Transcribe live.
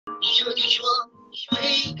说你说，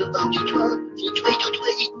睡个棒球床，风吹就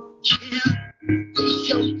吹，切，你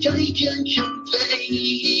想再见成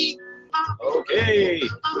飞。 Okay,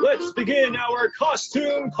 let's begin our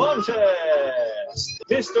costume contest.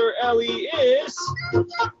 Mr. Ellie is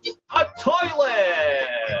a toilet.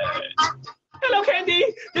 Hello, Candy.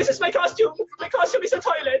 This is my costume. My costume is a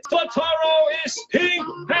toilet. Totoro is Pink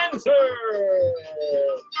Panther.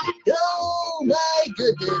 Oh my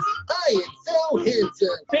goodness, I am so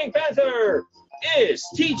handsome. Pink Panther is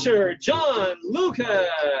Teacher John Lucas.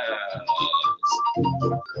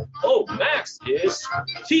 Oh, Max is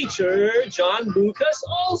Teacher John Lucas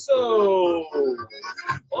also.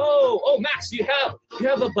 Oh, Max, you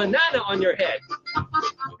have a banana on your head.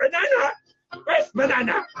 Banana? Where's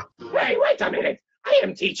banana? Wait a minute. I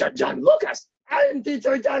am Teacher John Lucas. I am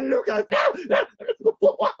Teacher John Lucas.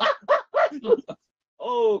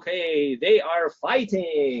 Okay, they are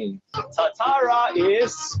fighting. Tatara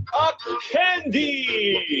is a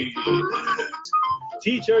candy.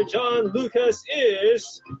 Teacher John Lucas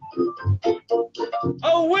is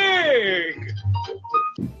a wig.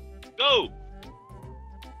 Go.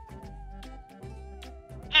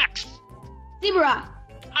 Max. Zebra.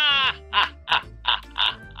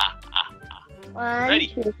 One, Ready.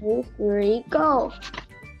 2, 3, go.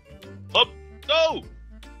 Up. Go.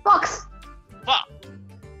 Fox. Ha.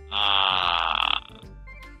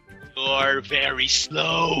 You're very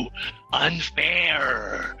slow.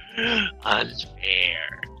 Unfair.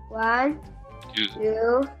 Unfair. 1, 2.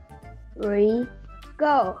 2, 3,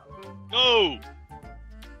 go. Go.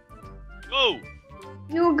 Go.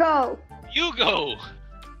 You go. You go.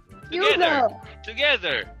 You Together. go.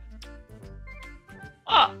 Together.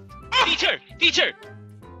 Teacher.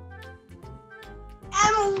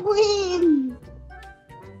 And win.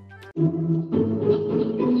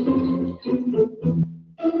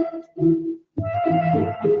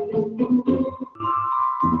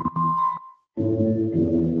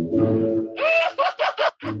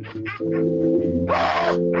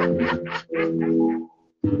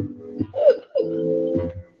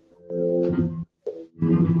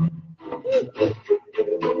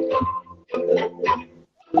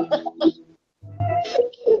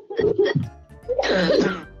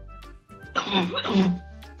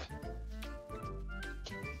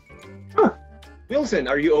 Wilson,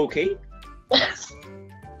 are you okay?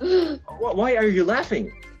 Why are you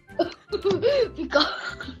laughing? Because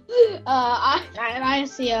I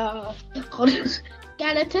see a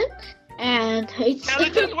skeleton and it's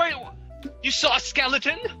Skeleton? Wait, you saw a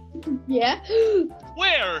skeleton? yeah.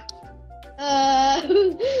 Where?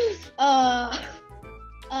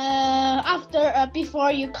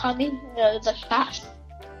 Before you come in the class.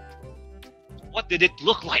 What did it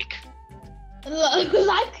look like?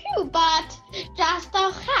 Like you, but just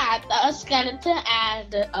a hat, a skeleton,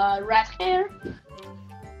 and red hair.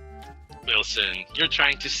 Wilson, you're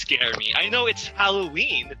trying to scare me. I know it's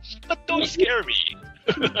Halloween, but don't scare me.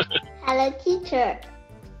 Hello, teacher.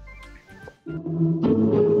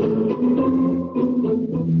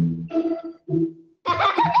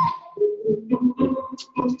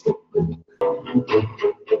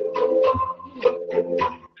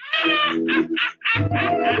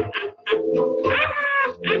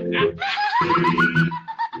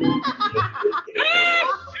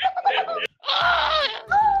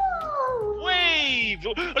 Wave!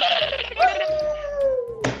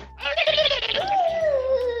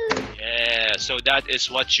 Yeah, so that is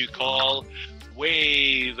what you call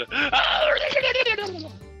wave.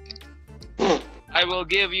 I will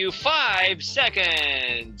give you 5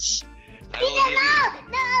 seconds. No.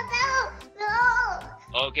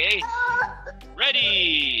 Okay.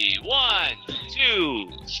 Ready? 1,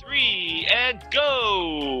 2, 3, and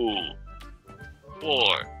go!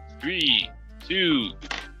 4, 3, 2.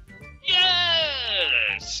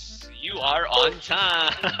 Yes! You are on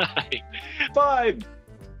time. 5,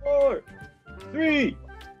 4, 3.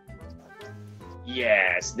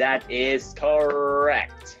 Yes, that is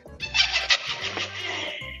correct.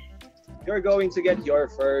 You're going to get your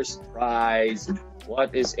first prize.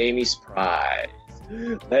 What is Amy's prize?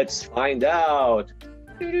 Let's find out.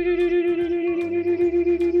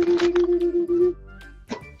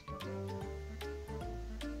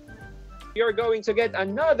 You're going to get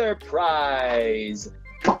another prize.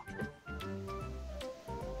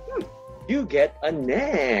 You get a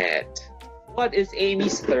net. What is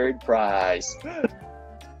Amy's third prize?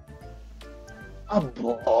 A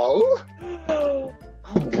ball?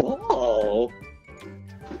 A ball?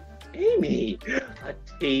 Amy, a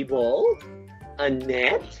table, a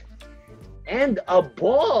net, and a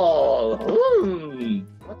ball.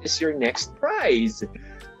 What is your next prize?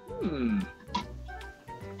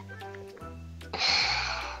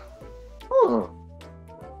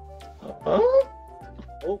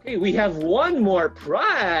 Hey, we have one more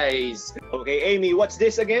prize. Okay, Amy, what's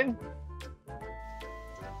this again?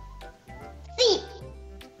 Seat.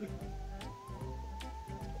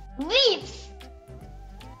 Leaves.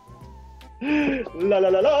 La la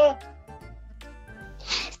la la.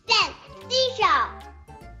 Sand. Seashell.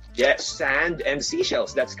 Yes, sand and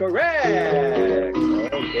seashells. That's correct.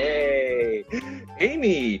 Okay.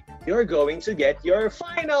 Amy, you're going to get your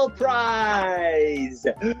final prize.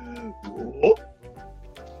 Oh,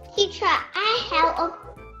 Teacher,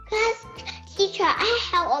 I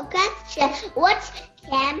have a question.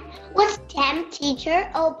 What's time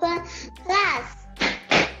teacher open class?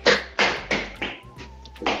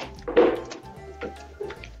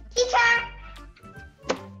 Teacher.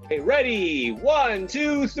 okay, ready? 1,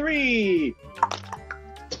 2, 3.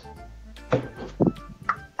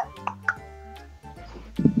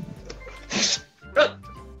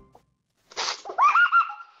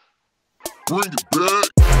 Bring it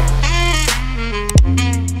back.